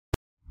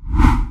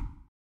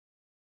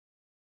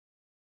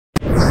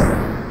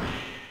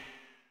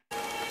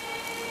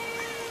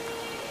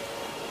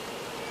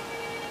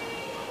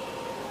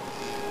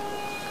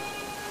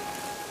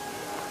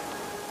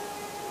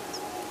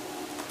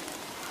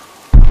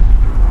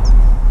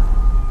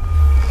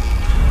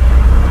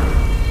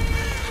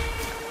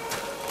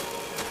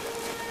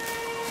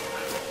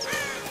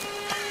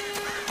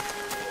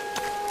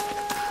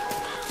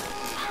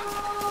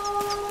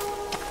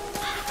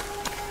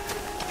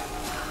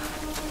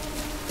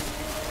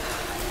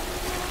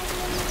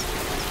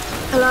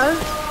Hello?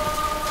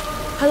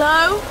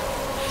 Hello?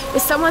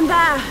 Is someone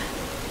there?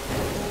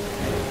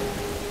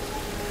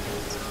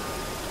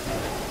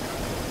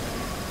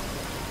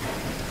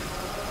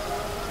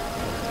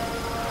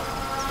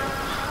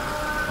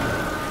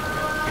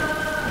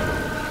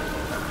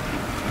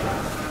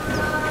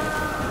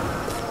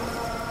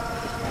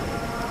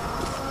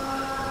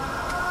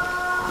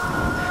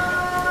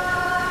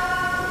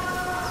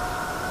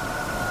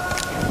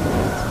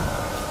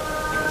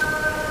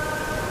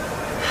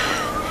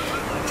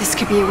 This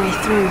could be a way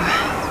through.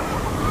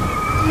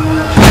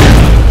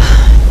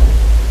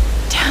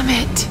 Damn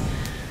it!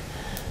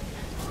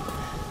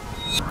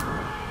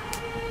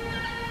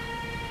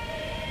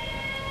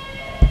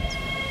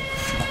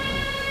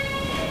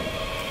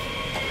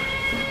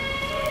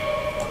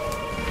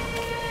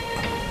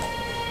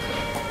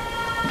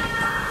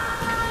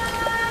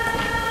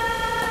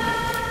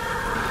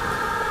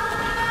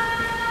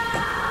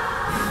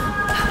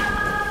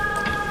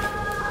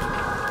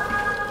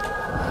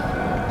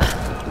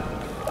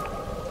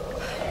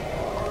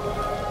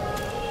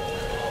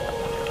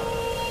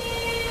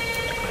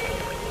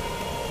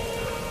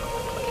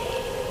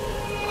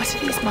 What are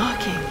these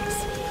markings?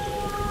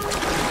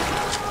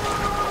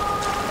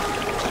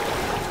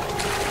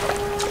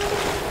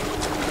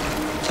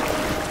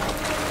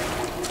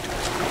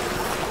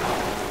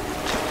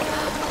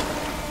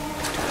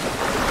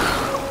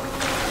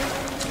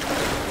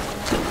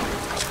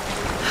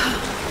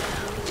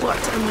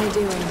 What am I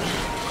doing?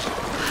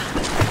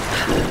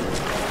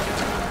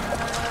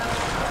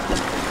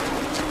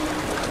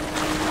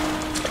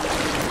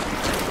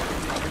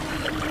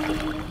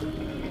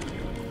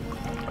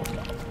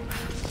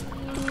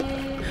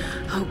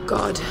 Oh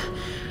God,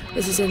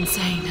 this is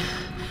insane.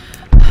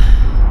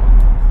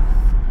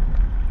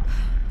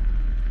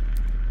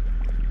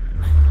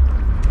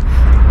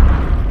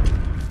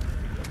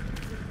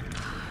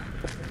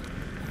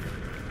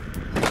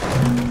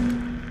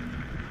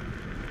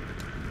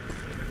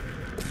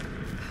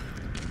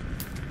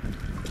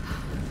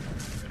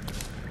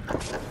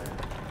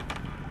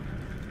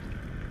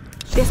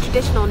 This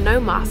traditional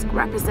no mask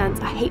represents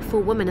a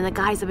hateful woman in the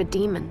guise of a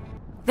demon.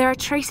 There are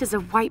traces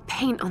of white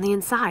paint on the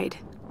inside.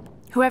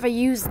 Whoever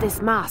used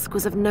this mask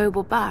was of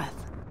noble birth.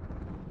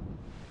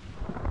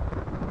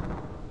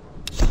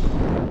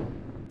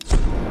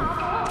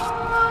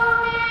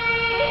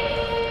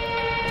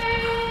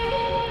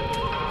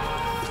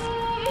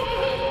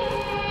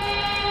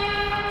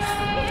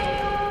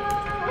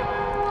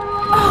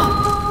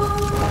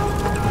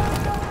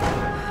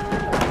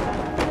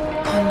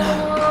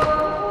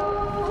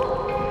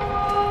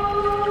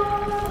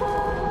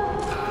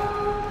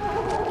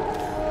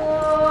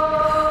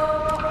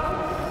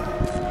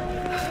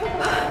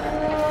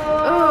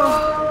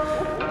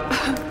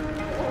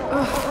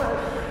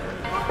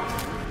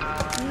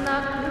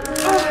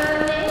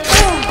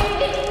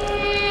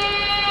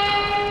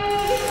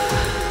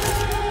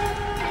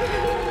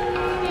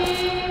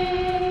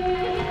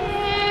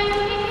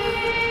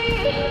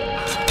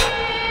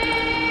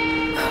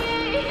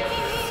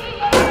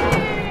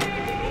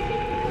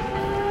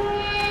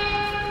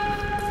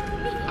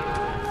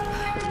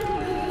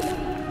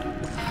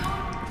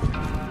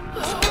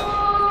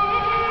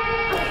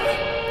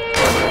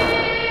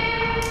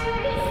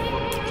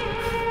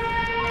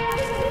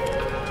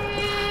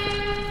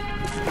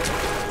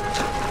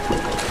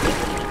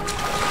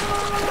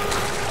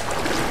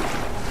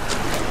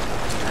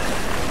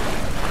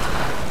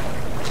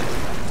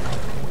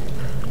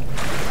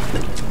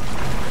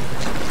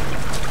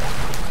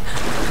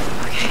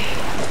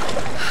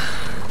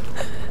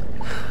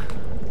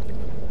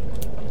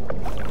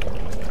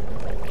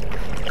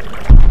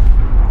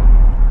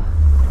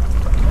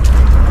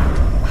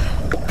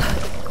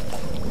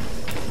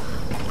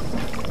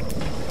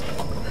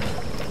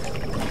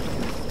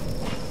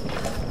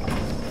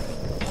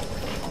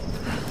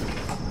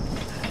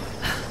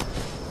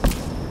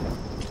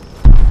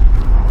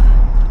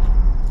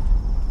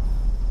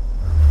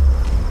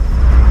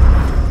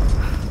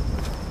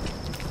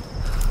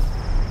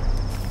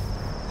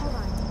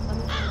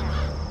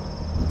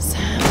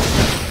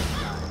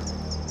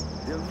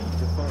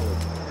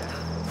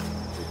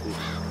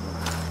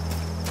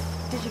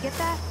 Did you get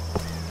that?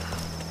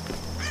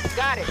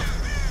 Got it.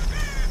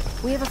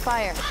 We have a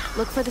fire.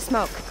 Look for the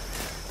smoke.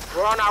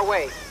 We're on our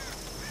way.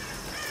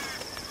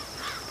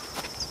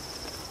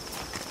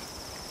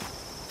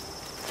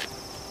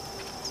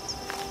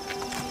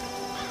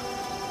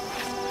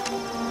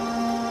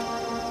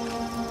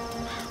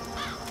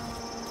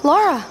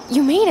 Lara,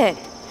 you made it.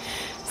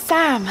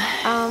 Sam,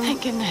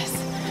 thank goodness.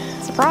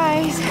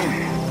 Surprise.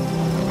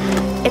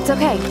 It's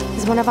okay.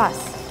 He's one of us.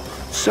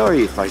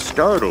 Sorry if I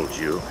startled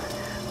you.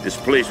 This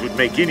place would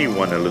make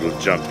anyone a little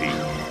jumpy.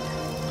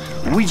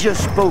 We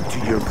just spoke to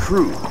your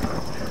crew.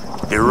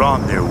 They're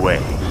on their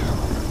way.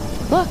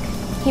 Look,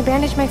 he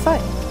bandaged my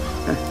foot.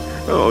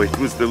 Oh, it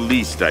was the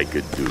least I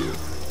could do.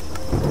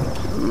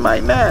 My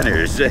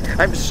manners.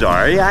 I'm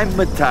sorry, I'm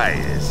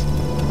Matthias.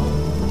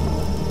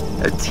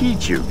 A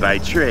teacher by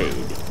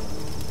trade.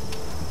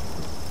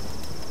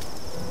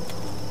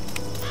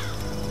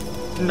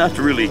 Not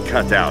really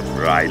cut out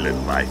for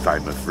island life,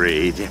 I'm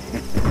afraid.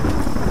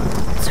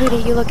 Sweetie,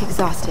 you look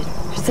exhausted.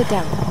 Sit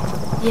down.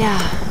 Yeah.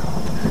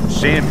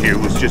 Sam here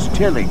was just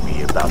telling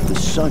me about the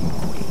Sun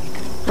Queen.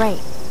 Right,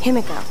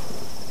 Himiko.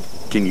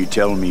 Can you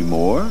tell me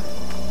more?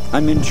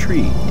 I'm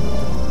intrigued.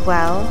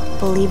 Well,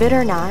 believe it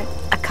or not,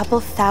 a couple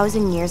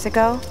thousand years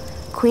ago,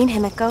 Queen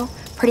Himiko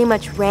pretty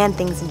much ran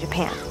things in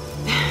Japan.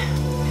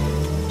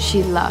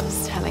 She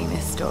loves telling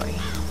this story.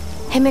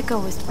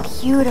 Himiko was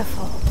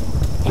beautiful,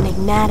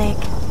 enigmatic,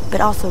 but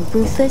also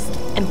ruthless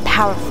and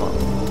powerful.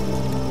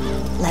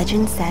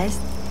 Legend says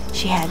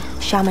she had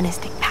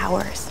shamanistic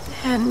powers.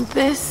 And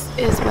this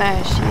is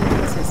where she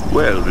loses me.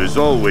 Well, there's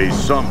always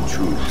some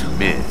truth to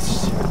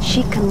myths.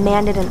 She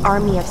commanded an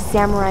army of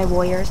samurai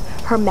warriors,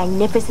 her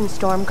magnificent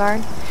storm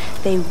guard.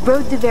 They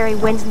rode the very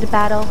winds into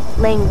battle,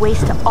 laying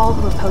waste to all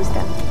who opposed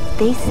them.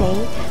 They say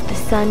the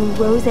sun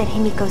rose at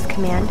Himiko's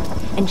command,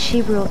 and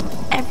she ruled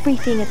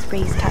everything its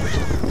rays touched,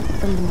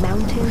 from the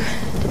mountains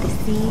to the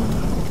sea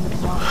and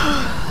beyond.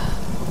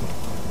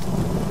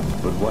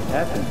 But what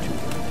happened to her?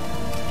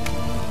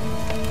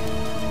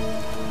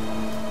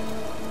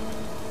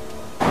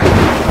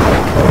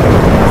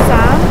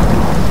 Sam?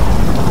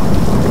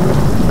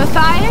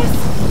 Matthias?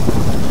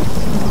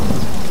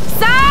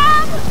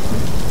 Sam!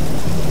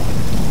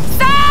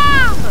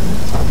 Sam!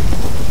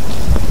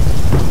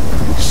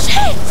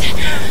 Shit!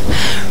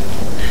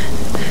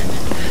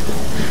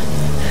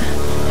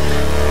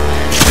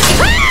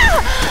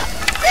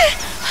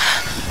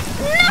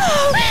 No!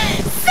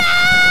 Sam!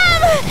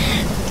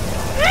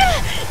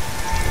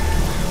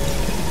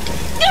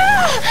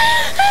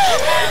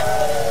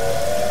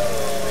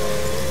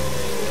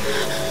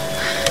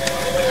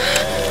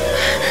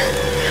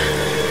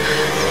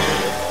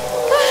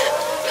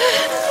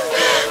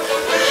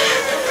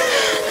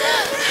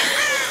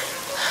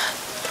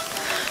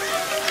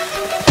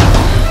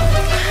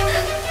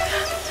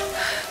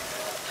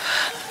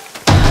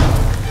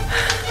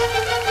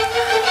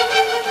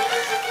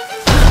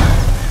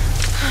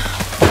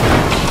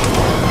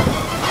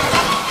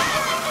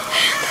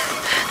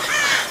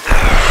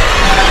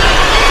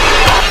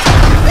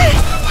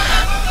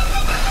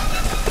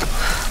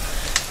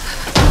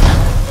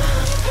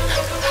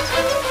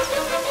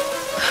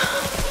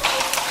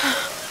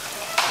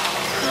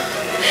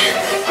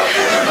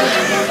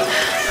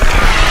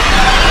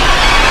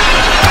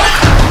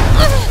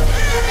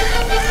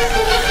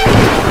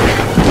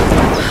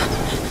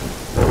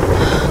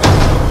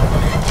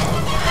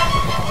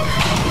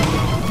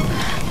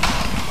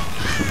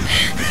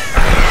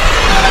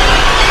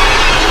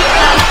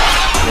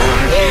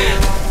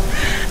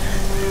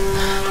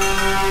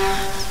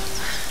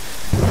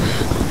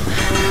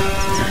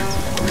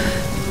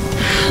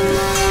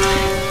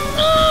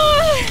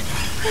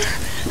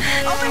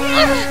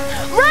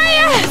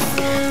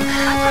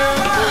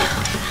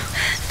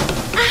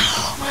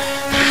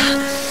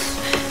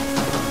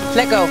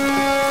 Let go.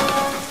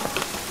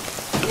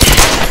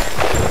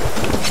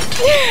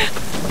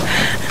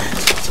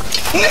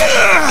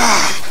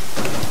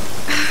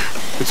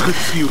 It's good to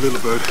see you, little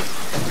bird.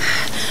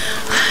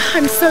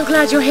 I'm so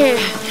glad you're here.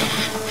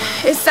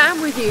 Is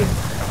Sam with you?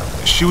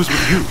 She was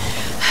with you.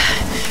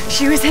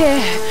 She was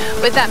here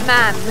with that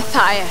man,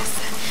 Matthias.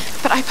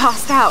 But I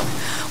passed out.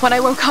 When I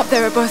woke up, they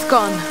were both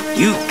gone.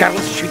 You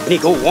girls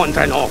shouldn't go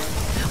wandering off.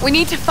 We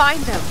need to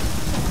find them.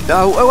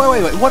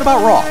 Wait. What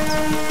about Raw?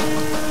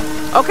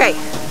 Okay,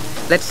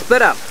 let's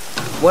split up.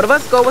 One of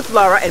us go with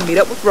Lara and meet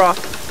up with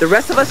Roth. The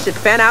rest of us should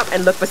fan out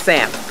and look for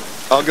Sam.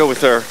 I'll go with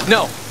her.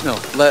 No.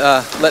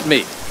 Let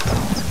me.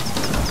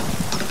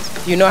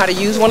 You know how to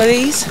use one of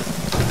these?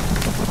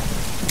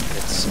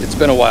 It's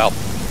been a while.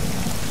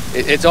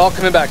 It's all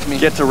coming back to me.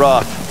 Get to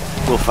Roth.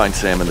 We'll find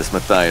Sam and this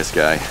Matthias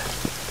guy.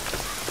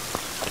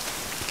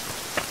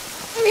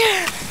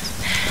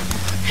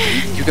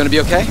 You gonna be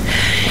okay?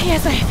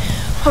 Yes,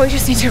 we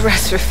just need to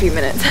rest for a few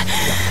minutes.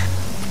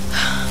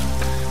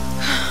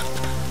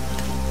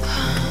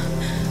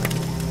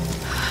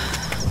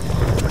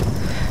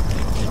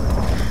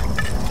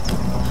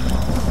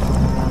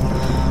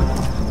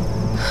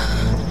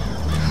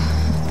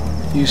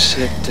 You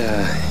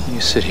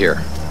sit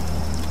here.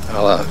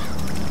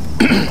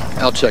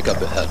 I'll check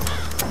up ahead.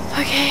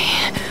 Okay.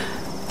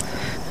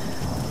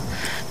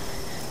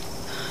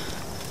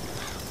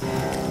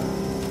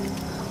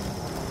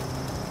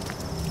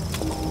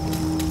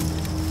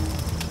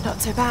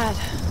 Not so bad.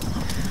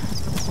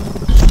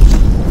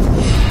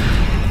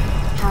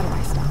 How do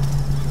I stop?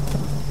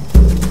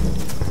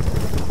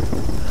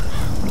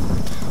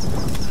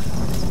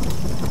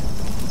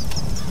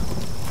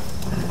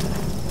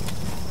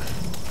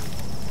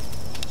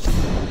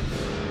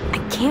 I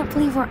can't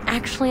believe we're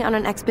actually on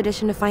an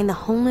expedition to find the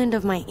homeland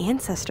of my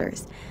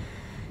ancestors.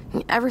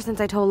 Ever since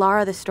I told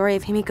Lara the story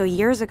of Himiko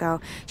years ago,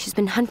 she's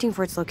been hunting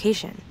for its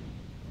location.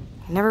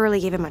 I never really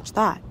gave it much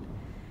thought.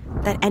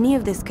 That any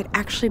of this could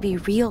actually be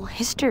real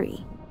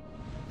history.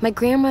 My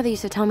grandmother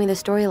used to tell me the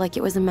story like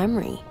it was a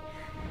memory.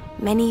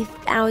 Many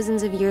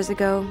thousands of years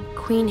ago,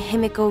 Queen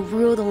Himiko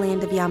ruled the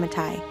land of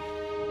Yamatai.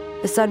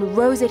 The sun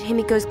rose at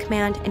Himiko's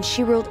command, and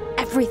she ruled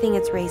everything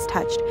its rays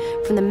touched,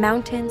 from the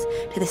mountains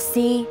to the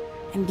sea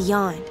and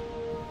beyond.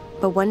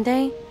 But one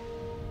day,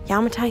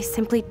 Yamatai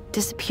simply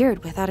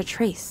disappeared without a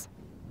trace.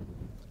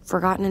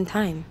 Forgotten in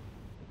time.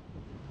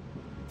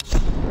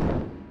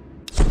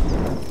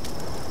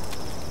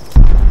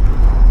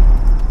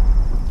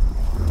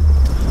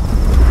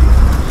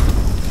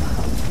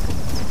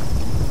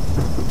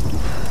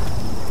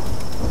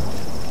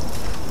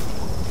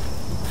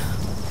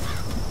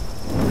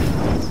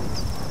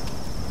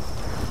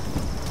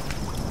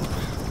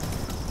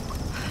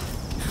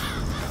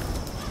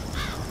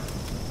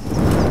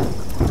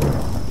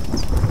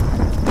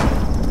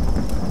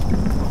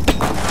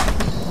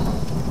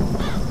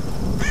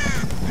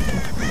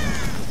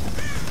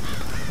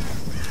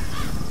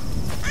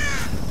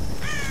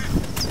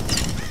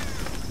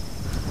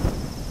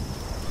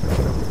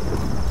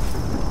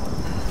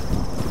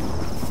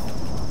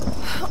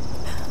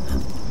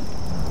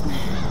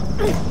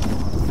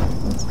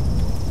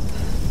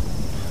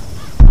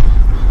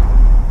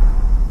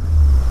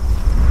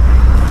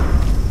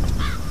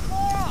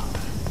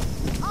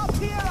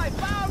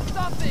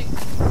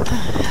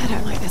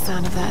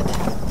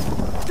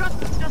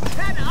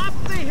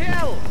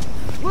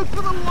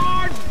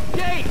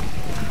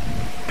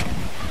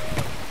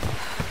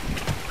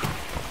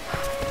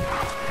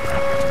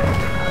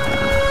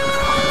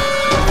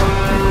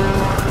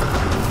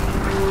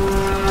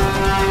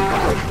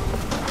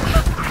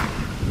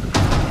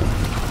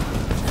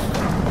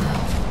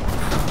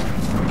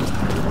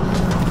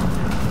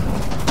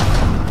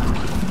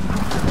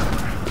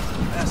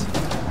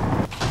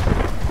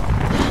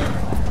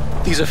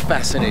 These are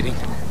fascinating.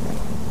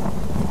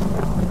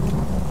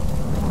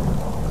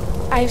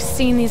 I've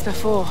seen these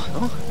before.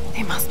 Oh?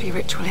 They must be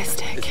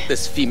ritualistic.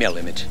 This female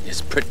image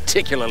is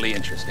particularly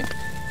interesting.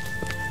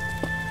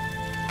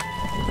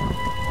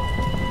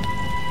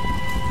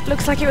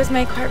 Looks like it was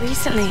made quite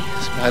recently.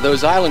 It's by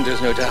those islanders,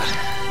 no doubt.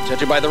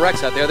 Judging by the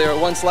wrecks out there, they were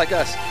once like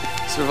us.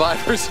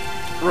 Survivors.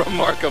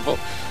 Remarkable.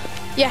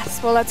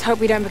 Yes, well, let's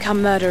hope we don't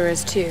become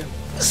murderers, too.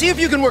 See if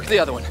you can work the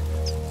other one.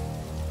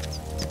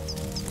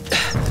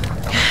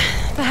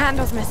 The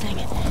handle's missing.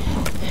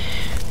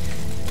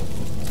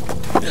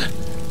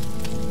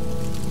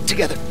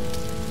 Together.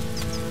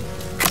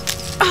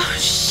 Oh,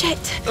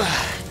 shit.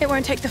 It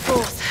won't take the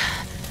force.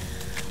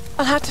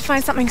 I'll have to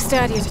find something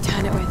sturdier to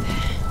turn it with.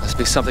 Must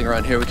be something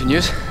around here we can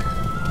use.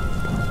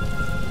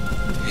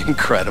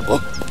 Incredible.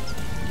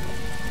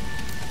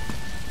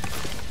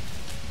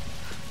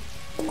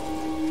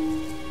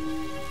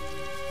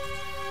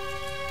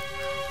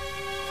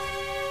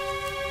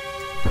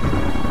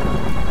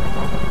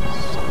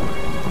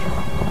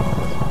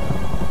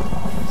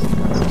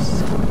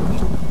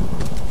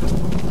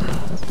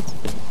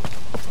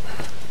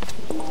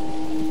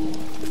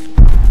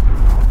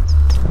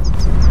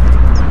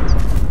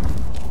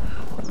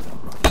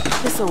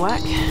 This'll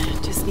work.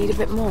 Just need a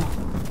bit more.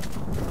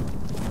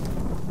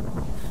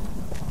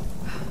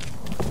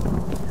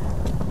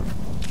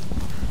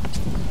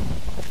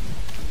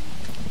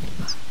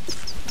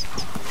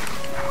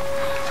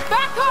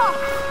 Back off!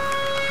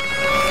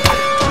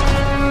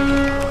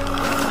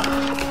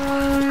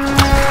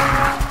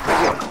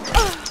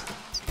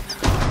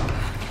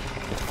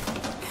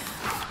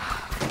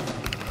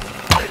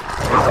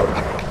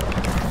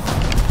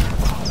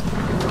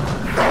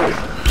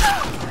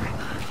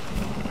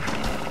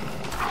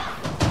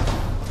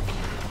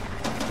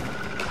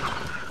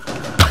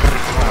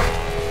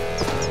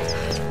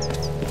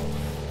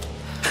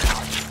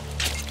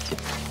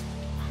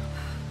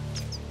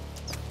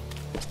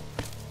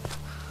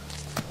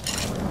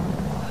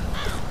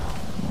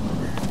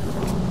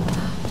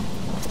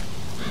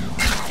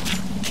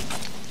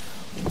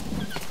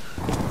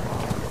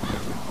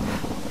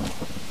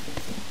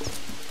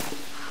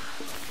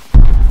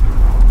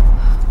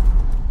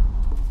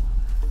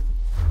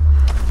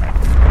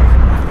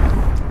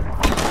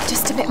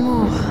 A bit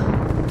more.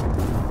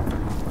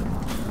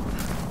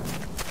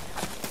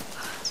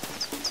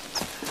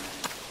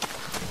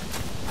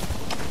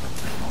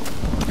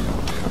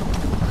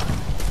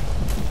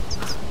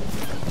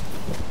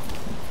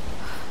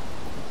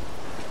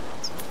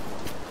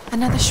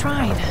 Another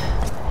shrine.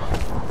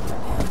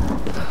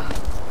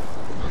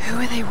 Who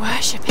are they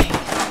worshipping?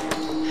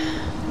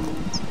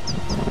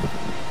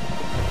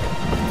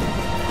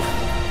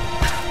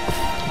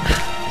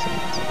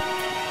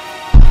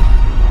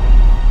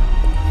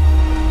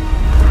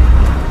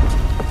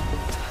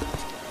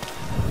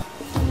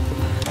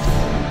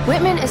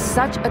 Whitman is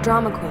such a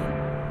drama queen.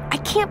 I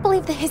can't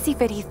believe the hissy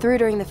fit he threw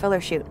during the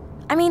filler shoot.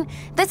 I mean,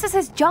 this is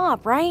his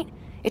job, right?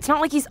 It's not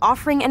like he's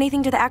offering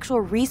anything to the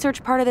actual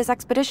research part of this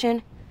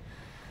expedition.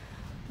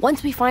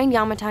 Once we find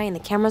Yamatai and the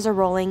cameras are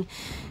rolling,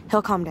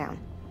 he'll calm down.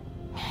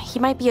 He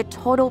might be a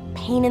total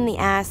pain in the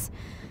ass,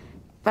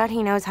 but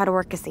he knows how to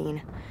work a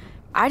scene.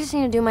 I just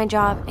need to do my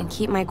job and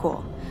keep my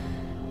cool.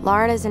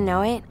 Lara doesn't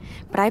know it,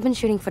 but I've been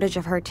shooting footage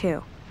of her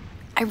too.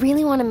 I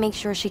really want to make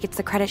sure she gets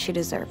the credit she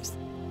deserves.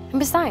 And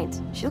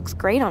besides, she looks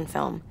great on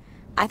film.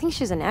 I think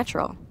she's a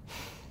natural.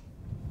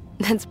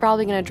 That's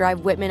probably gonna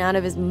drive Whitman out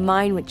of his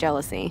mind with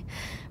jealousy.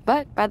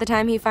 But by the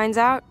time he finds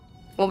out,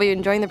 we'll be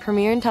enjoying the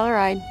premiere in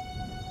Telluride.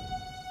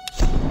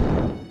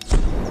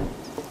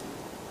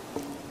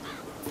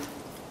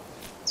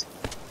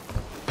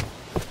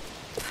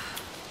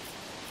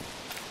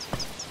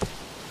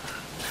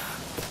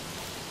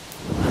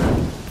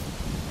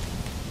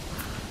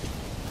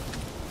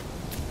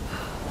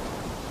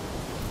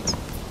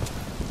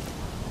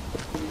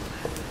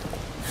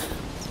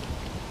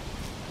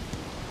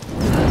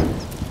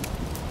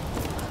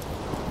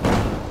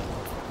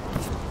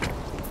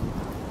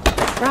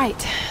 Right,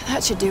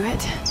 that should do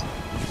it.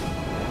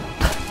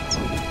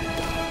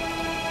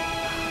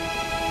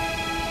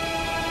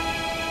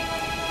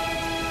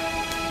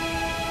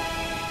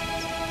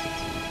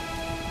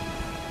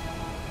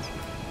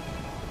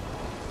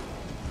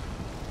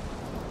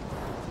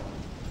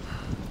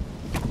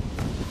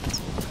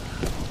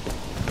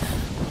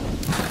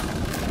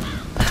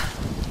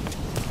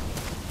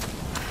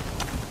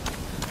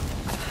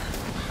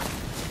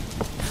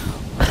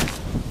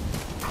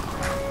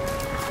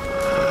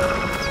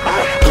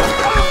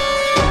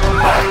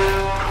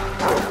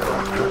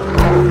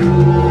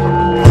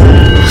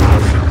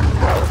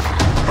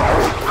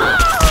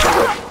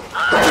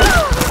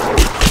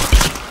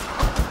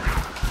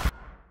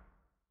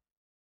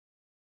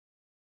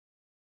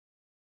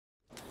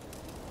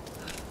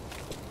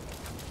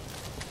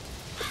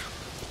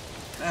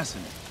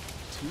 Fascinating.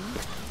 Two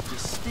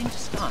distinct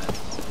styles.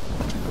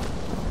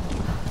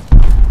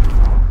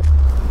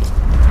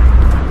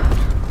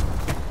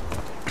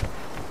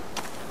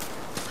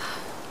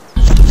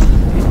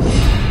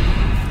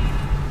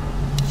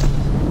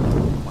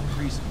 What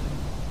reason?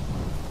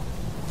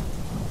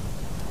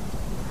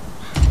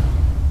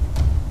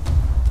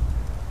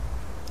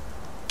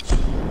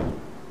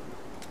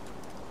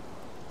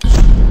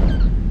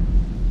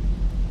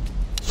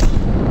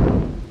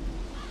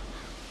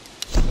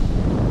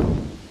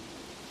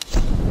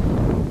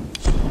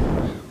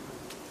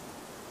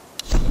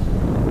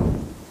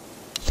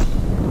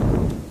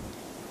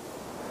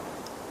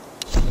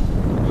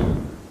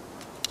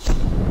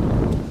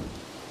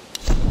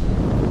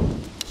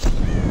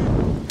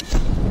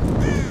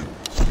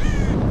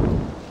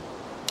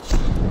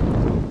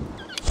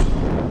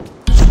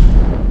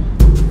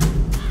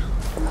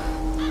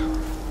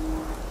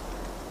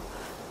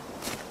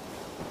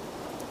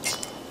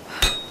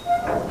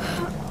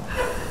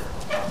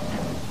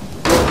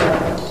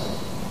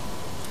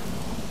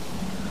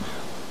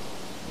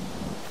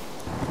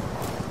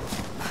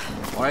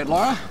 All right,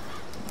 Lara.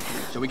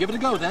 Shall we give it a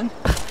go, then?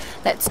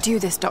 Let's do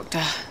this,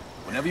 Doctor.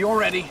 Whenever you're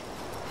ready.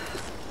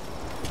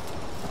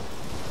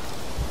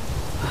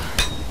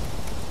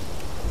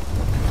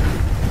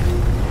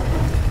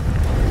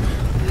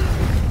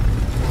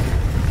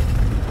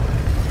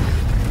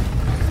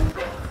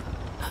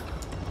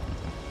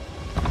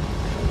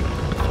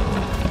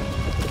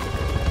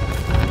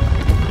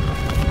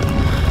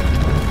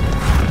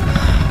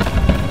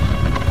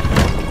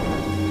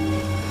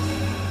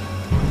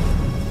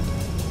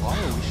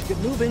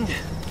 Moving.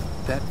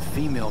 That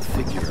female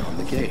figure on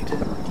the gate.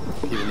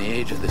 Given the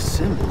age of the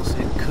symbols,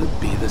 it could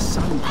be the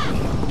Sun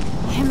Queen.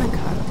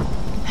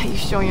 Himiko? Are you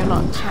sure you're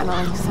not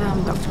channeling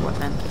Sam, Dr.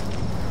 Whitman?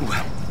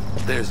 Well,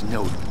 there's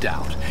no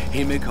doubt.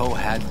 Himiko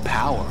had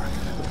power.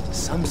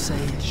 Some say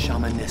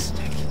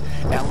shamanistic,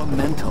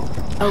 elemental.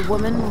 A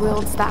woman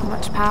wields that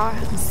much power,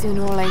 and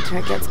sooner or later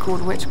it gets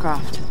called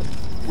witchcraft.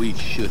 We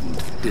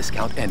shouldn't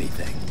discount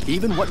anything,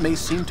 even what may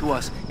seem to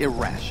us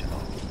irrational.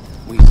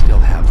 We still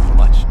have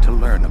much to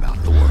learn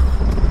about the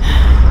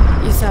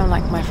world. You sound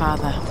like my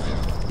father.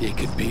 It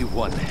could be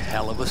one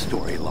hell of a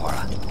story,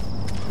 Lara.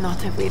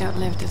 Not if we don't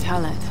live to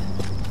tell it.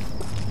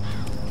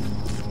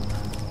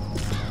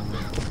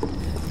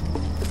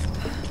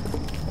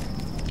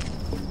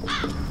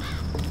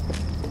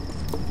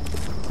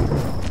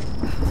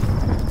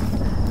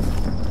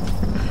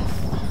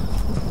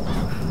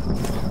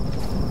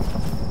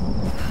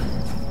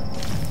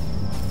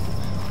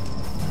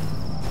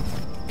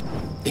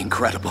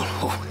 Incredible.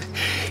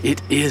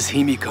 It is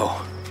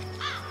Himiko.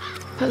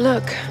 But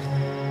look,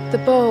 the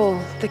bowl,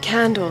 the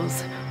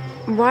candles.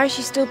 Why is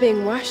she still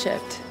being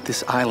worshipped?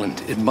 This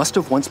island, it must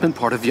have once been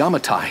part of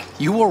Yamatai.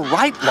 You were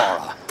right,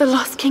 Lara. The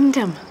Lost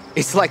Kingdom.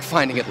 It's like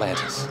finding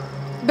Atlantis.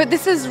 But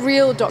this is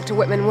real, Dr.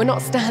 Whitman. We're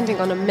not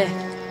standing on a myth.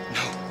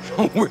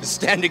 No, we're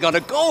standing on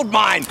a gold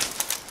mine!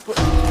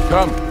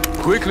 Come,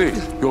 quickly.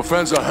 Your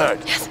friends are hurt.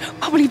 Yes,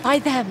 probably by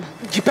them.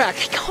 Get back!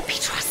 They can't be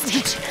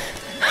trusted.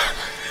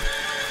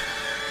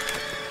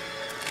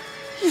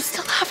 You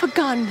still have a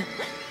gun.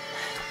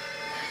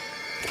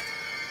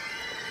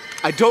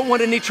 I don't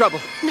want any trouble.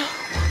 No.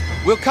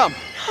 We'll come.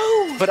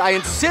 No. But I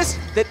insist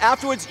that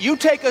afterwards you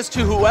take us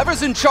to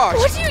whoever's in charge.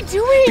 What are you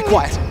doing? Be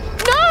quiet.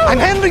 No! I'm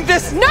handling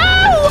this!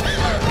 No!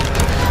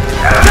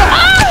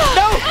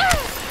 No!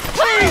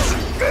 Please!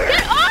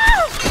 Get off!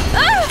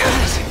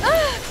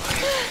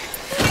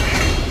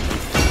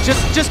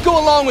 Just go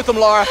along with them,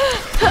 Lara.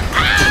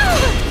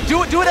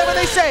 Do whatever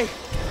they say.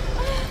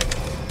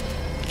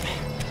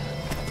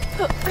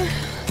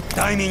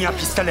 Дай меня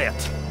пистолет.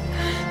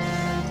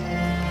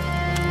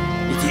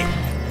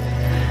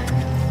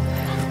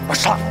 Who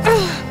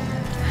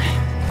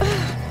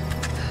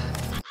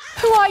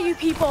are you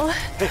people?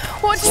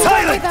 What do you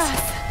want with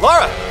us?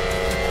 Lara!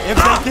 If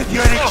they give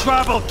you any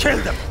trouble, kill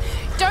them!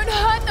 Don't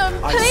hurt them,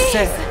 I please!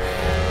 said,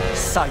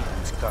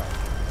 silence, girl.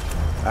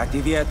 А ты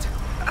ведь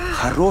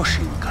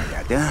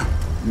хорошенькая, да?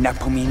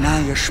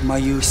 Напоминаешь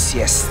мою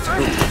сестру.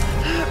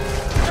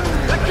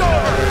 Let go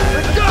of her!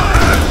 Let go!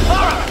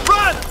 Lara,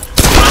 run!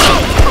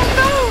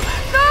 Oh,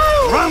 no!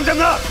 Round them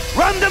up!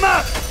 Round them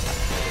up!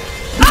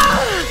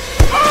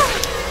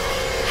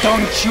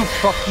 Don't you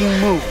fucking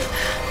move!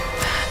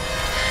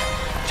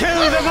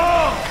 Kill them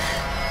all!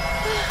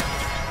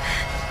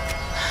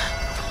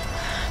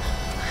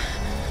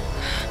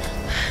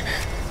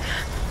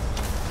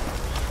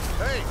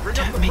 Hey, bring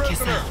Don't up the make a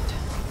prisoner. sound.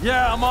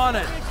 Yeah, I'm on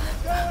it.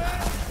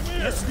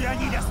 Если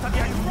они не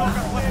оставляют много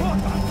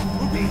хлопота,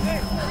 убей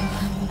их!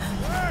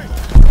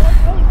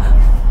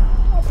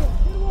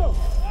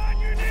 On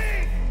your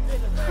knees!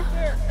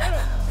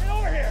 Get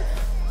over here!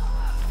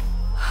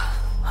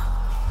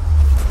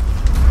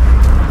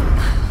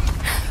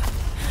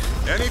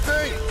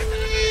 Anything?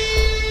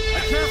 I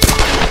can't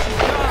find what she's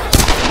got.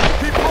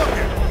 Keep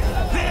looking.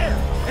 There!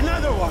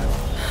 Another one!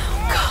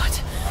 God.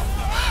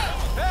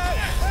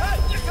 Hey,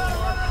 you gotta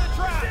run her in the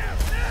trap.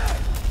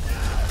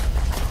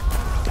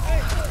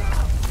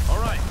 All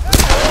right.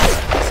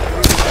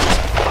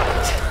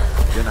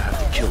 Gonna have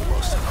to kill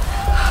most of them.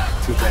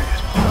 Too bad.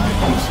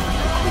 Losing the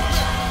recruits.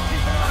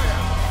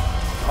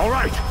 All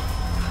right!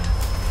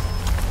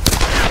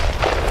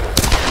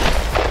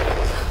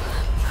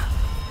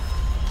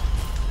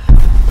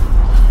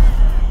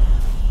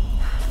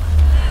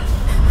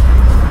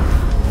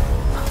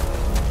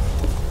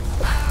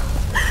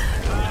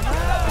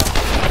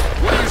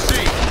 What do you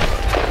see?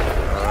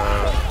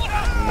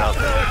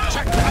 Nothing.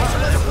 Check this.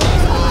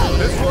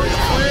 This one's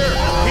clear.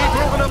 Keep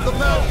moving up the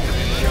mountain.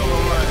 Kill the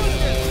rest.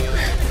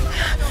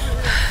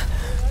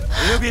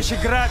 Любишь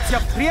играться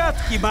в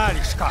прятки,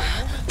 малышка?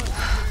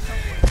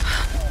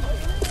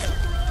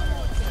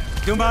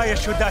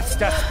 Думаешь,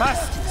 удастся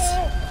спастись?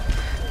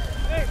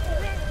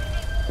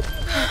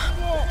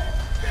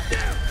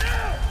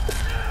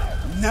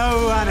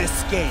 No one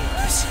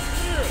escapes.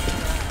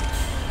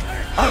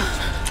 Out!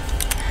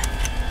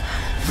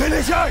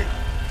 Вылезай!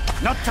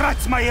 Но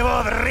трать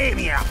моего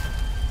времени!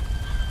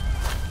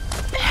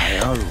 I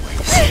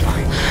always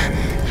find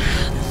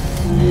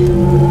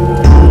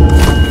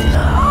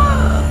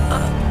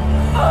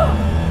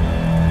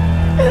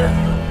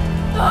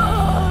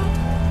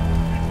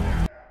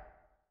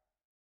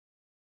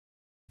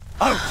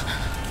Out!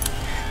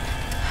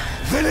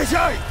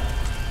 Вылезай!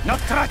 Но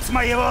трать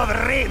моего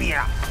времени!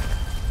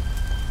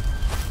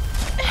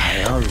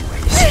 I always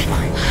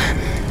find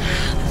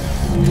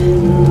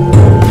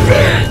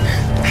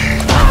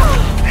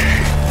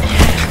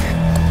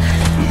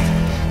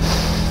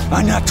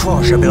Она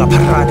тоже была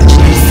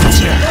порядочной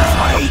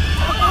стервой.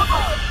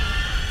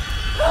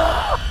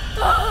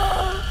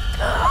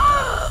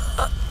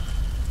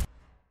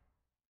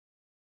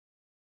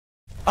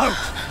 Out!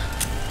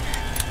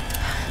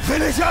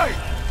 Вылезай!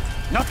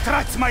 Но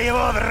трать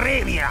моего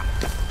времени!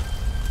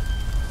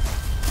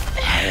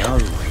 I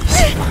always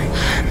find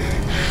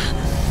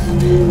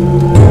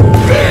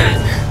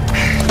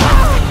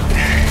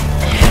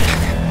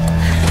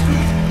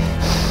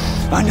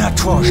Она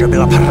тоже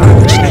была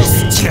порядочной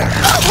стервой.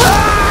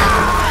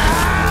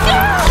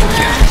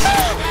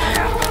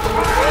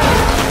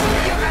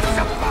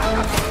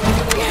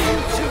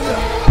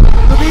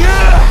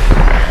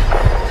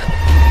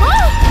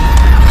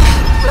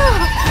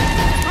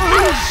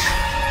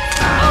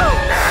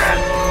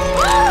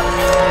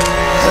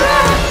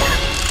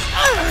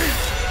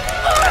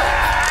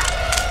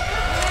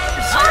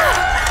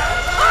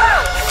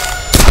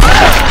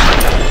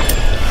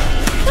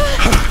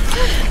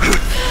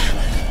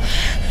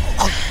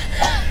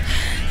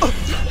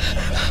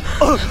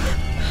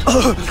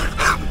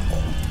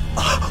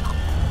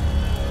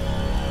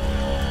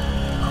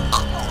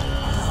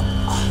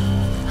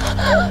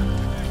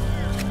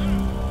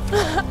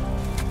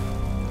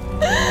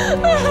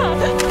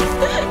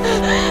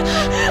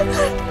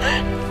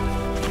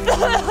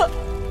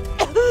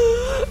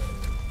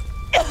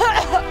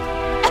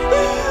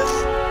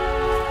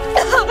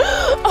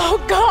 Oh,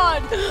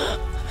 God!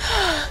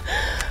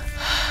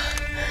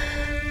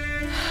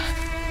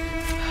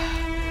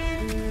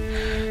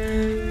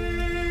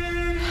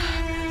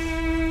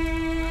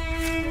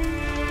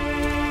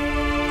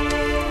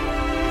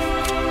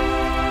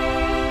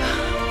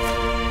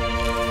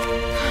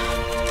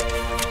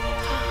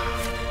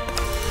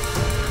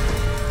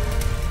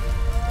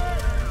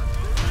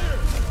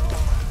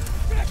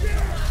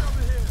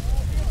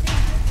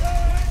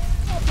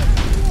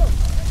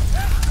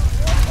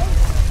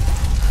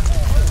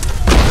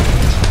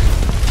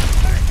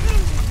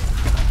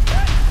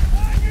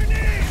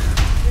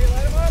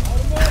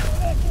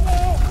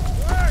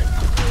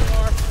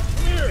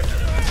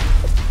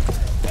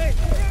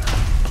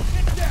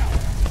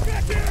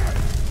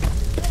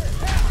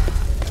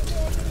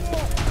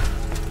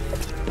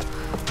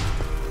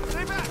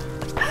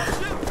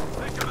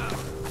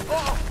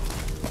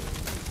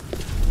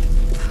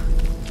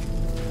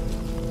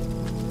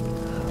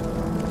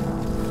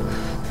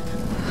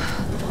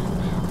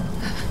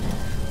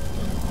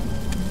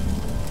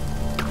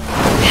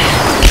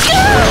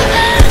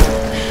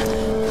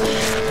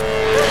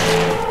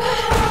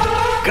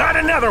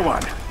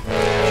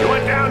 gone. She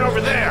went down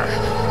over there.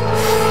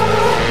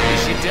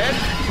 Is she dead?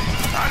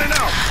 I don't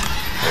know.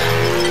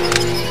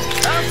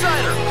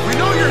 Outsider, we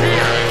know you're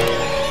here.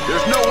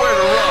 There's nowhere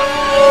to run.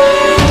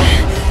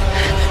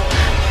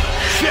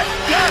 Shit,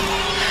 God!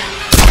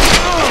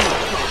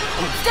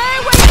 Stay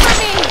away from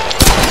me!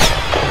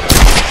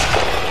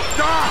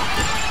 Ah!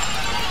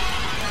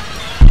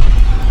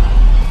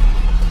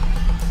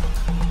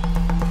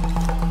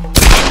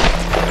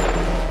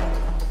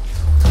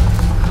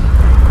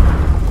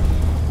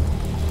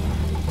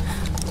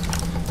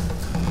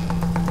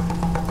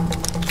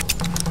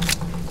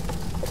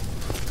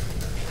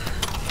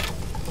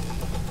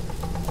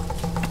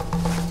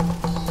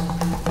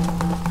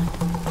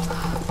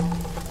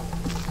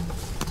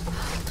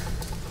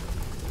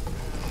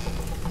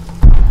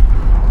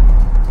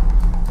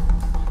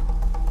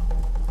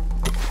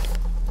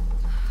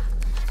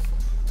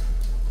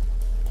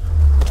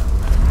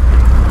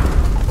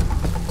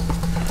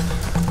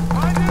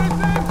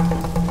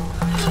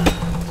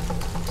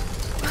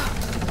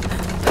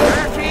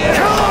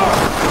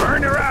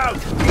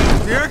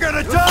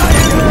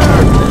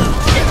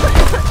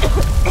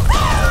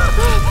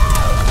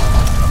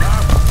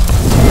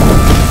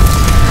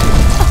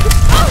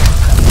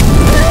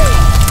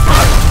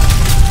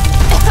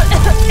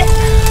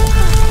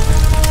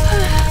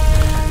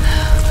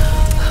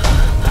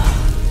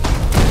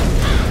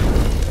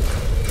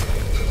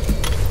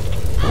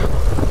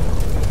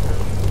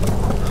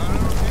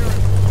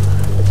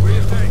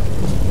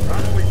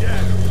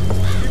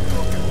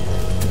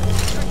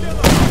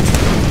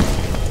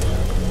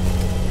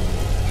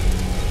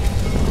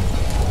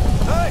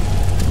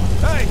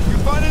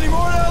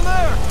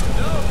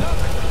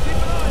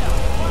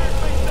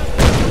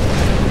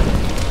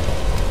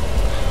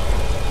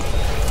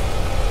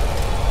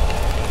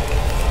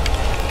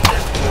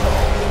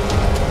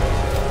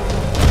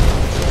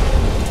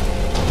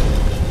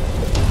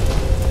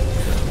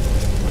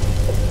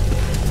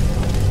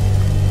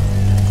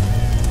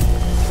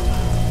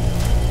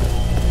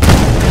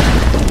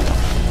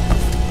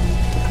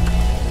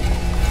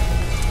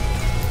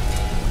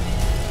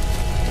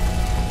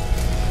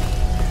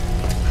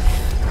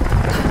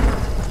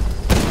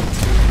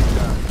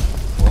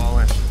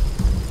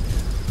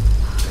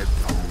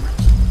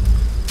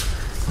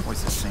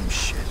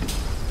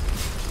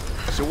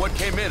 So what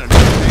came in? Another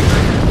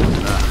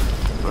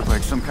thing? Looked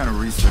like some kind of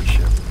research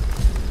ship.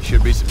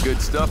 Should be some good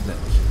stuff then.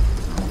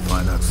 We'll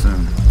find out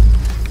soon.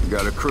 We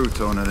got a crew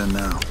towing it in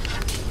now.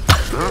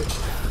 Huh?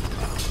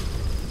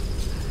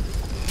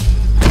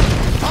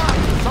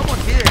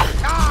 Someone's here!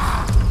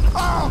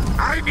 Oh,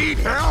 I need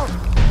help!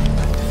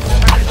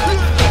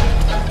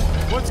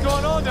 What's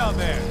going on down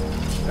there?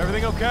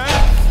 Everything okay?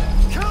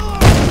 Kill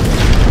him!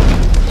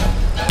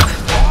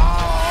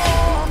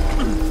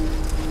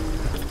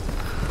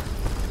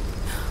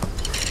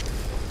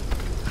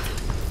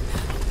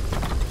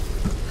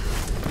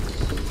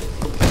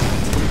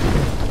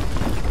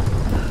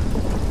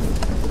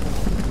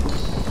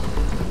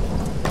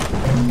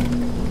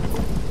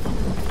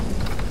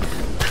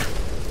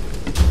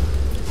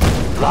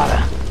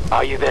 Lara,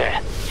 are you there?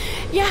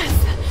 Yes.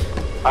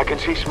 I can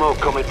see smoke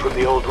coming from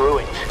the old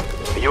ruins.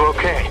 Are you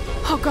okay?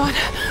 Oh God,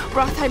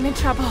 Roth, I'm in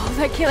trouble.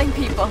 They're killing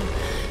people.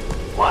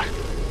 What?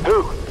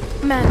 Who?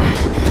 Men.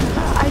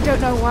 I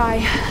don't know why.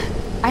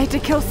 I had to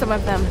kill some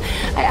of them.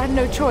 I had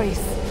no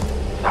choice.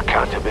 That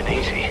can't have been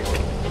easy.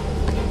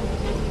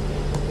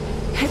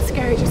 It's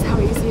scary just how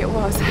easy it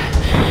was.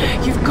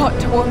 You've got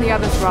to warn the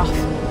others, Roth.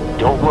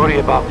 Don't worry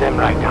about them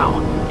right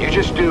now. You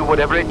just do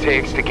whatever it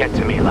takes to get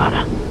to me,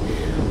 Lara.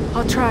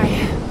 I'll try.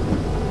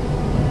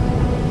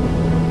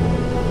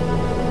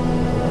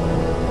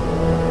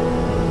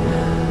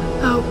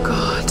 Oh,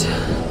 God.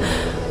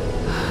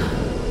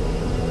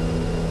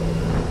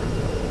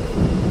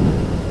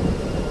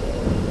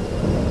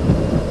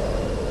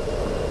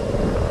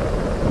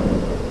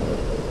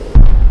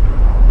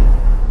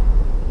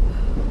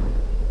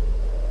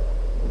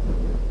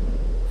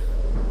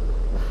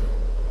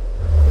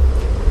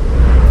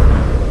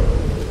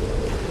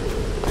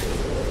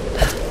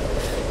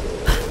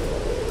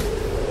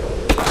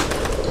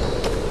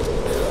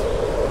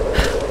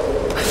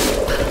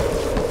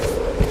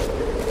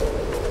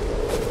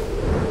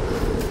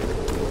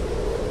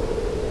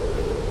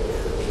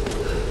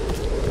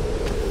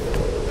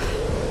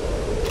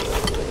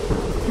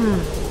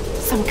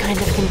 Some kind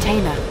of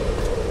container.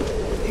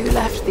 Who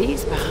left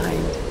these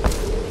behind?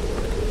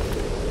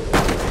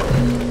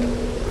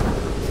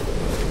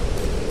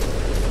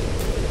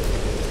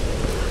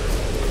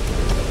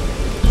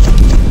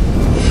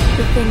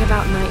 The thing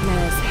about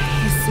nightmares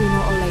is sooner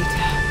or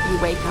later you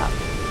wake up.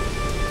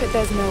 But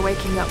there's no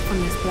waking up from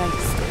this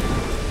place.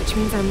 Which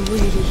means I'm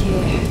really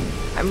here.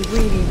 I'm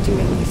really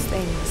doing these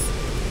things.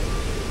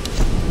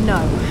 No,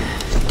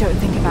 don't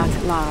think about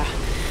it, Lara.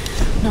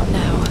 Not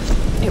now.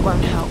 It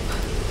won't help.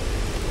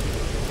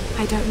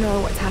 I don't know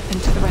what's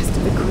happened to the rest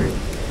of the crew.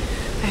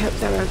 I hope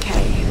they're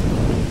okay.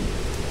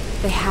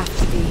 They have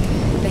to be.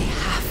 They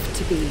have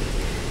to be.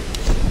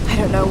 I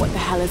don't know what the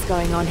hell is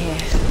going on here.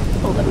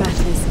 All that matters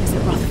is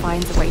that Roth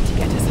finds a way to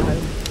get us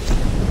home.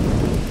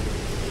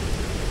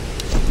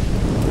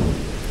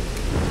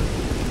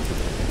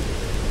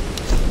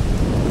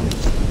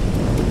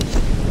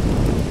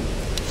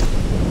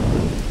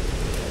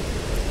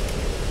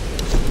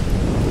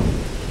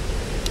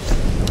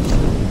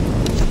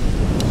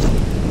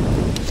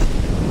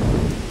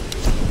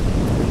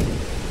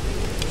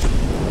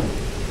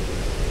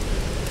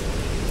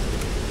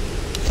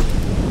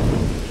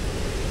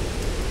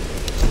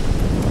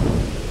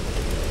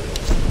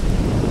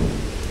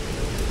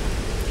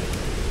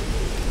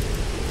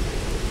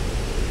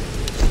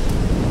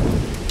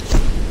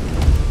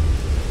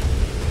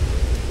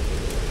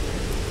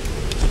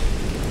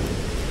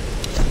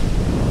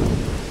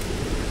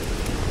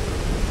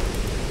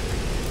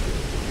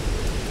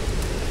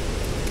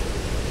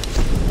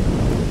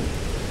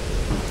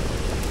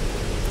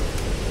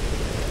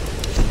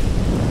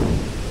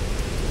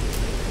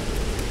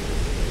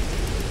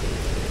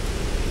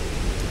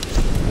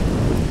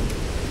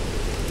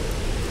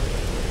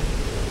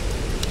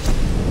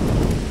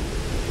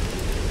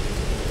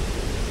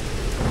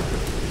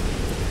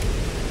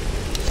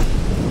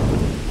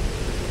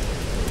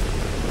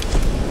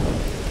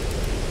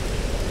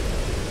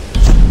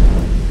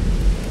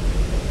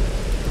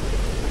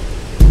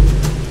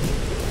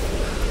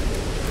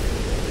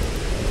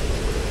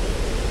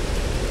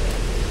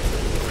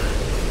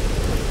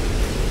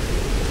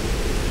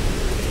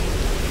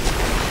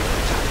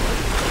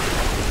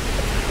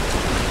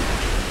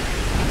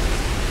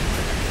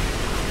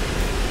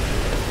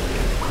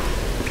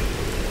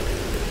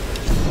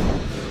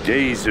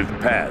 Days have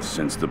passed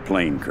since the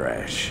plane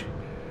crash.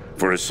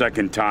 For a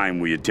second time,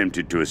 we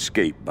attempted to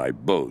escape by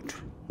boat,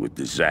 with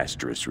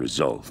disastrous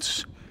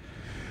results.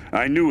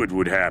 I knew it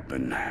would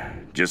happen,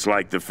 just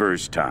like the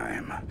first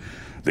time.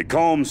 The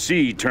calm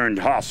sea turned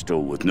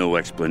hostile with no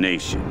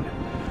explanation.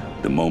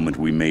 The moment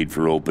we made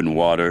for open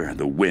water,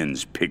 the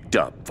winds picked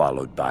up,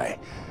 followed by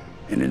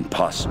an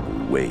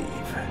impossible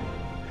wave.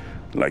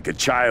 Like a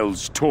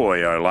child's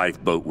toy, our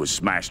lifeboat was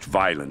smashed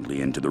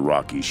violently into the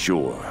rocky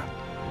shore.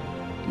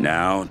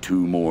 Now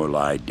 2 more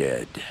lie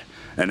dead,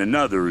 and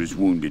another is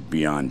wounded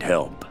beyond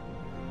help.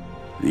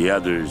 The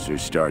others are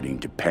starting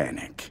to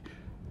panic,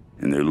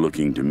 and they're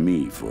looking to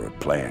me for a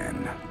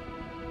plan.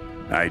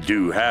 I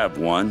do have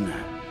one,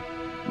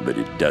 but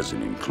it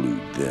doesn't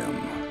include them.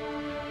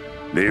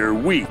 They are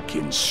weak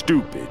and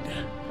stupid,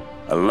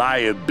 a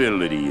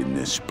liability in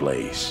this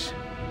place.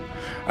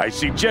 I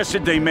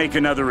suggested they make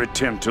another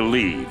attempt to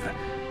leave,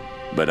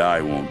 but I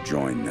won't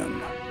join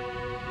them.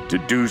 To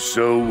do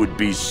so would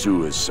be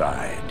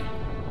suicide.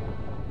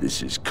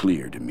 This is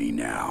clear to me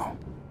now.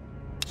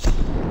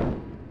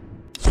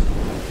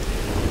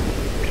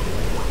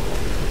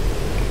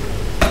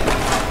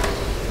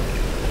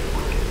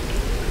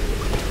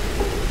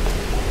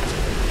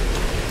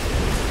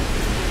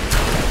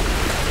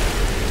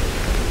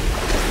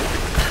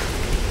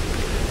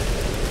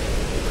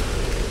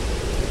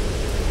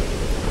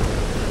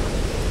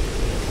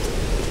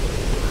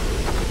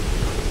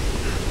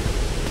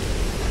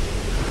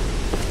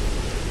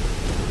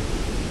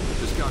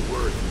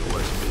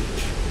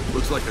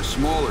 Like a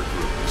smaller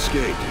group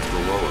escaped into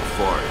the lower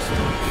forest.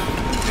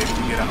 Maybe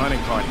we get a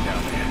hunting party down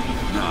there.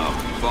 No,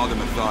 Father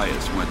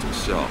Matthias went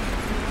himself.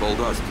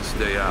 Told us to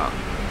stay out.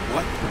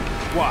 What?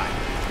 Why?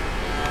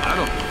 I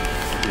don't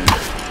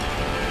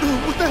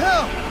know. What the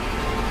hell?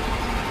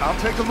 I'll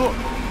take a look.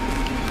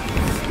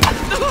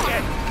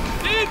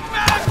 Need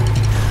back!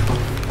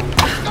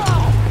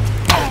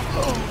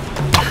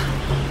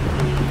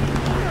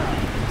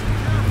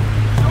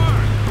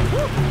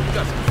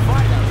 Got some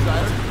fight,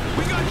 outsider.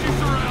 We got you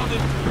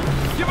surrounded!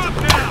 Give up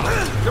now!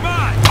 Come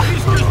on!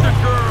 She's just a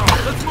girl!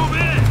 Let's move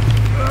in!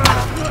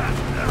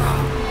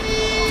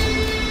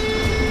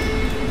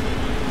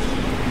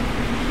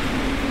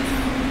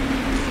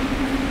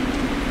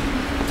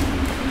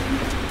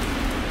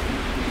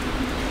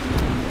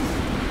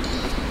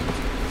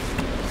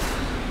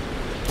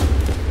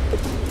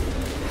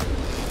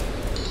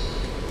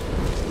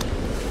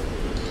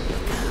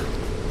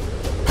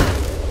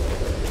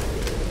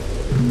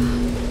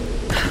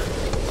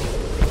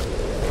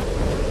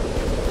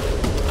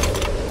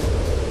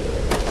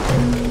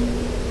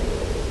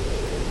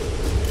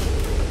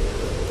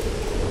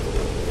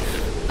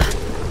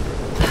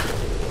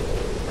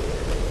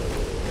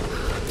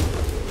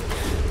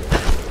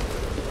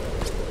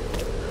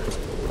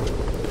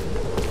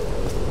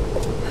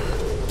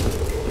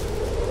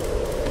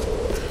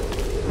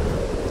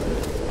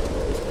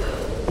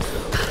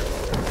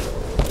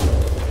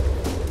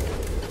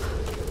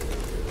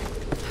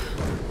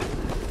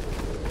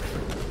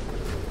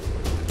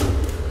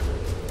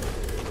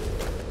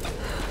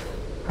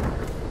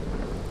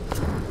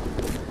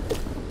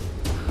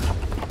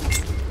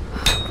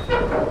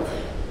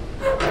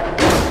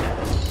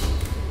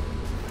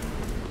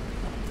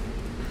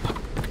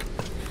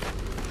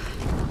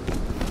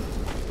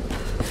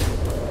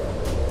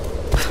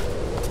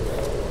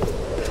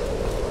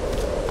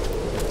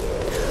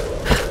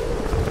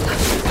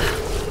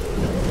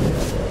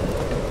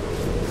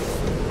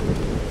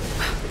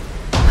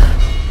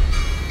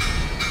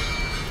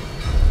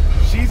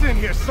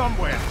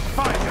 somewhere.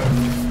 Find her.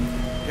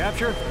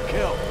 Capture?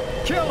 Kill.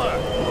 Kill her!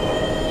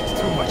 She's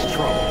too much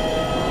trouble.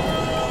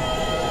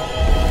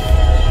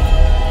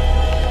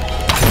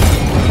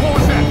 What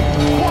was that?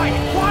 Quiet!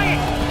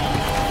 Quiet!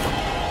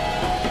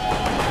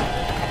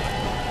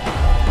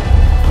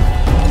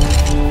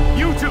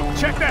 You two,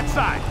 check that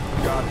side.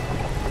 Got it.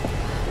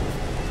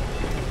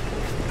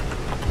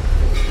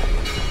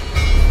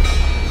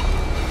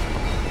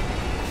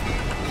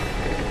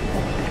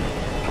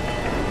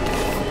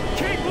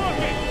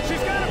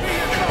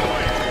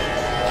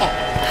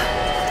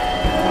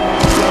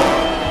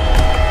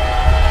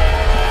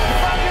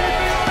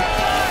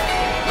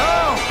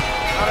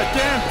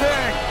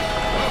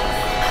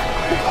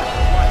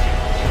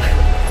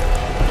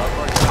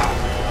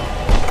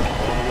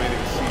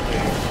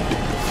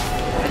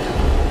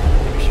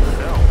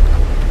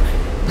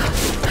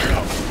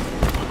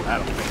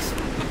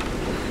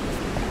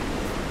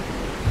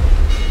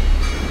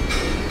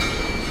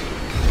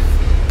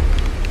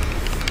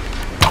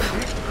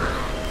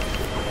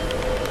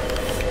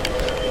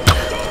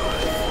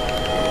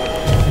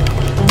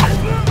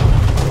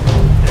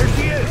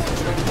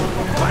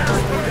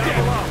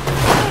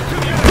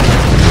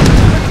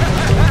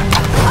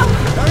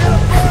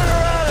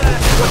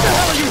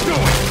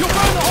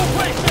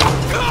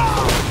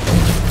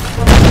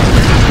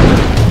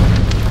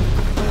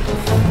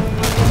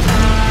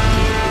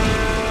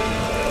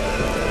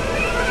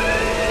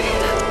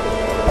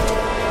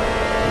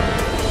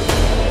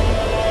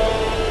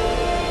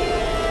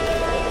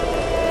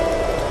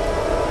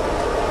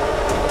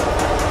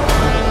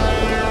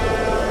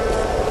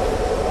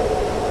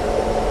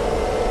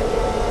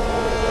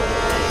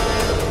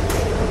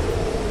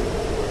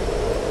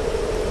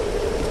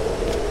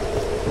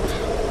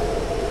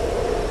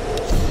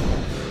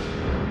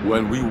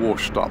 When we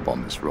washed up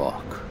on this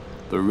rock,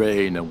 the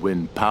rain and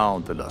wind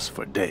pounded us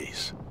for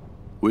days.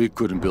 We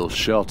couldn't build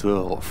shelter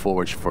or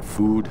forage for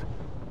food.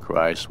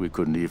 Christ, we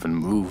couldn't even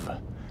move.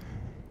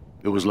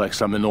 It was like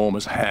some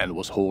enormous hand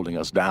was holding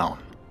us down.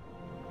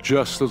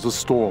 Just as the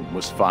storm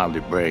was finally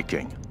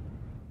breaking,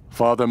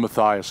 Father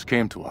Matthias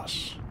came to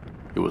us.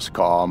 He was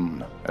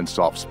calm and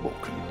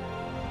soft-spoken.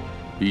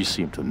 He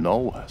seemed to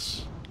know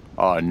us,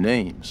 our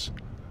names,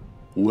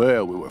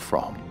 where we were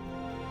from.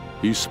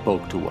 He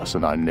spoke to us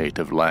in our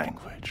native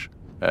language,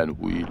 and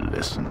we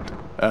listened.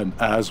 And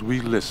as we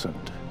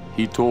listened,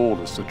 he told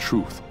us the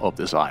truth of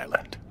this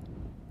island.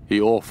 He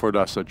offered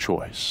us a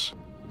choice,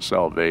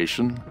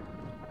 salvation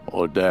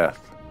or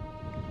death.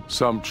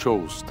 Some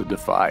chose to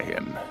defy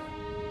him,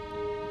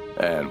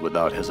 and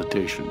without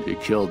hesitation, he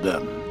killed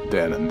them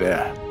then and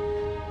there.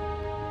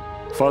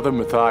 Father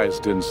Matthias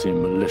didn't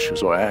seem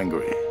malicious or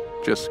angry,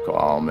 just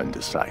calm and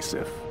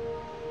decisive.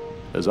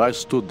 As I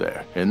stood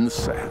there in the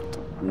sand,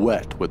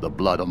 wet with the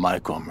blood of my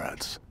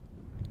comrades,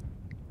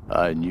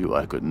 I knew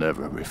I could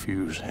never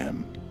refuse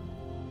him.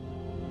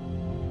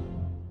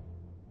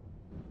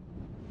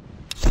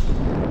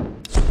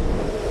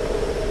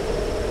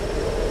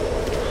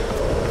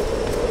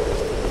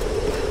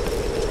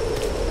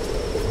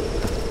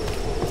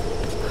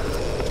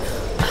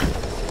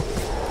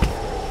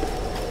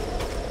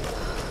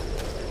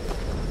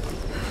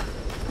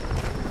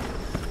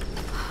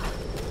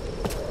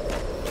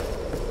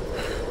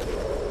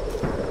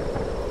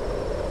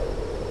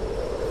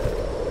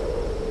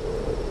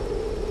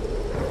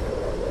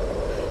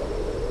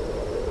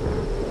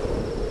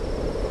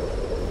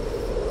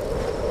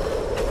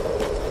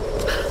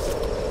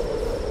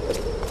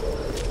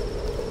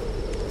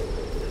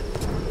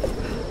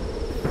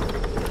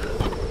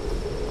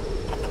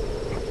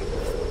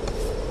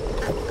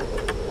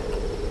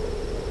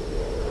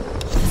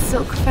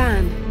 Silk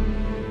fan.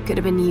 Could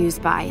have been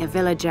used by a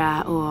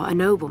villager or a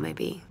noble,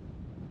 maybe.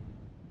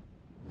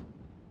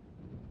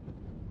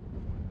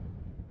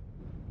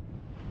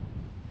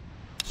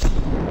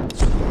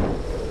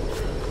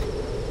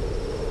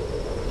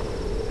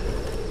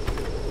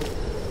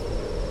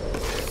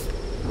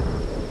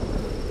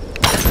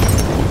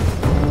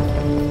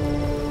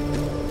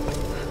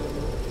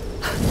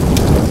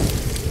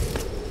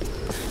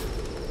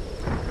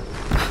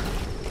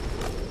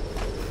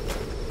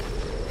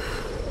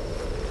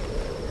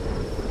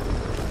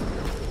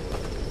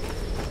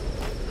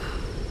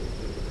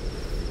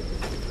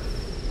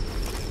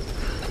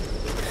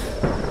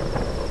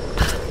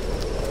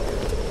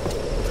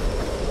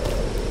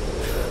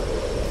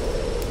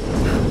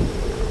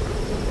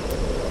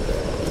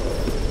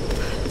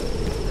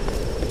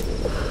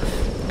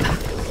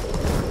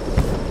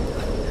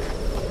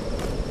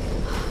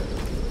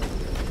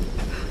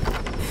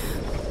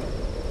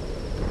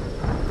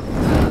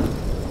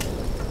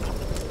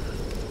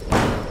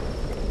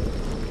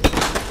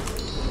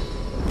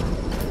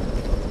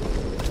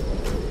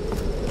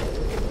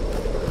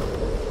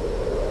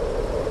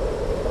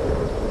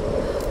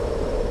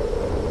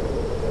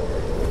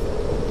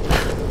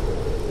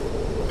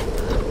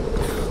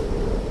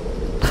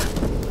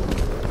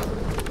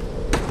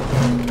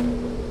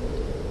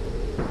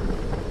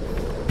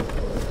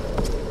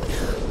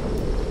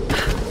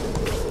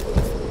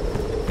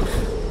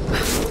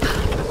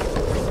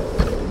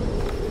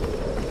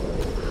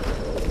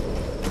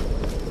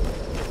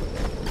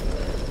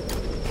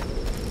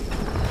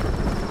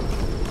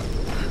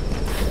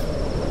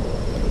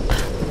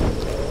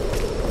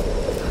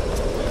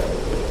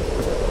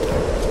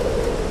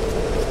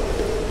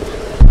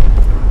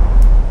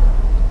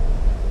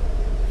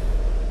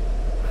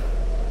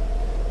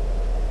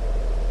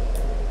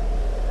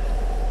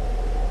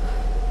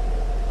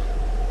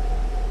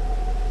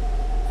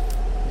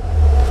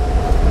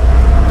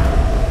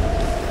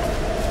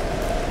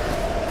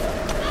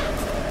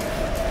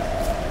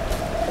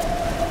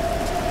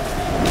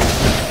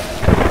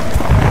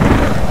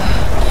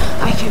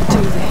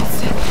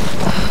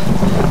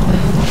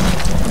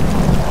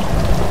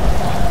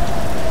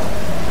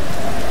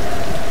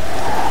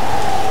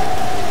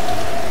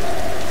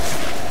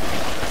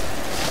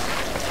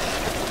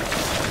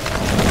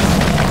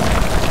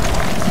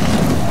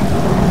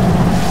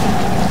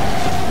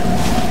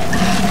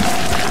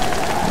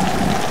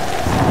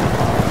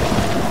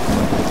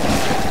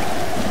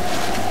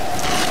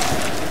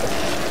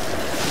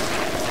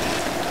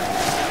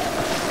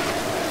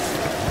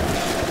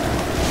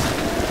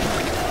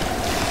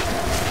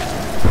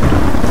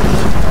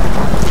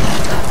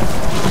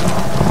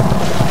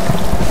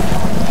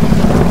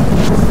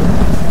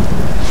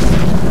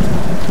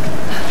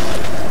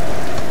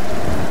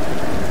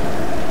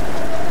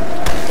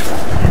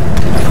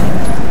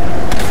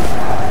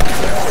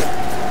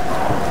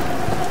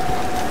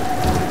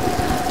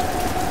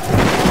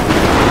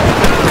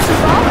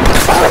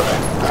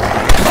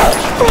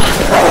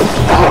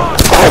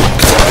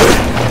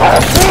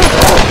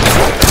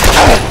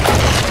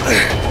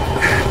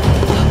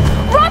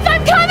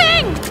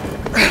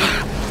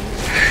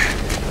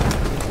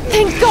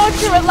 God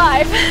you're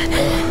alive!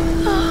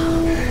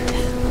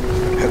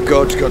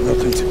 God's got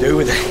nothing to do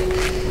with it.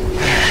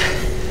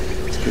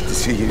 It's good to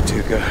see you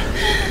two, girl.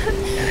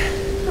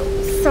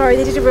 Sorry,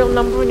 they did a real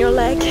number on your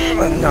leg.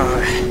 No,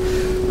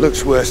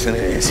 looks worse than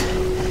it is.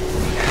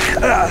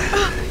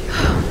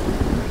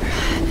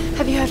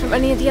 Have you heard from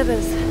any of the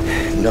others?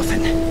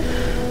 Nothing.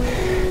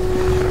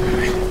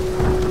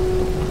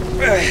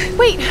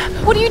 Wait,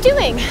 what are you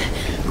doing?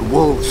 The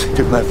wolves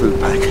took my food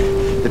pack.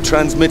 The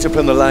transmitter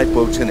from the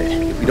lifeboat's in it.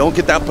 If we don't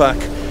get that back,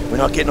 we're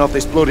not getting off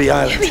this bloody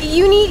island. But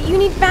you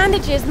need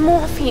bandages,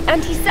 morphine,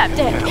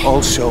 antiseptic.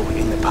 Also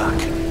in the pack.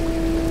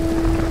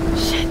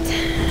 Shit.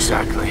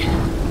 Exactly.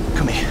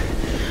 Come here.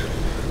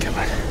 Come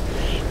on.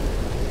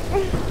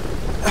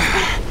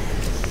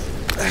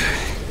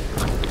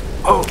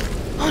 Oh.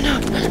 Oh no.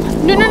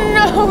 No.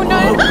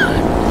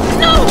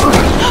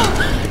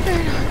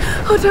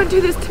 Oh, don't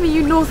do this to me,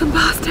 you northern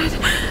bastard.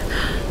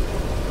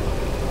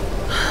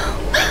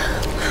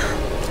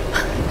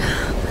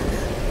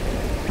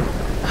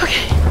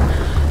 Okay.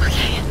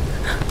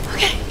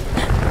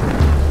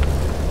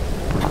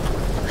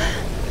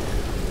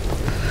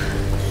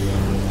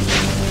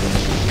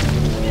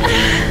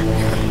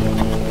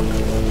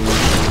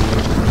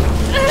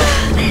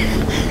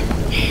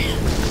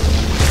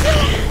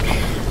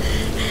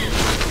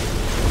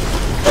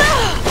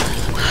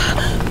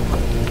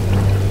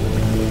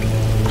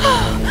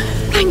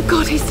 Thank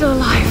God he's still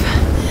alive.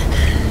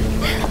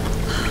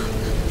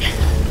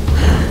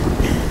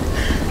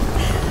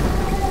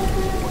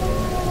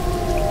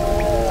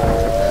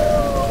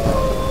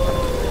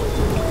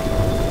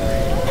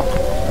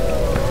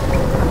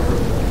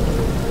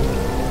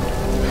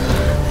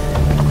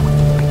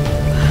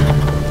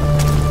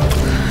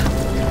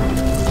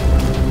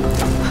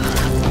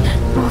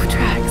 Wolf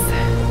tracks.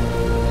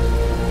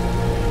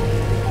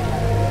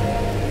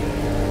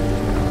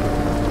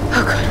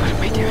 Oh God, what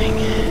am I doing?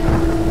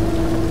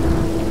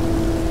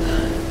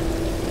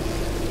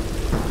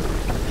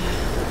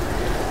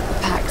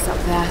 Pack's up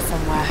there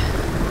somewhere.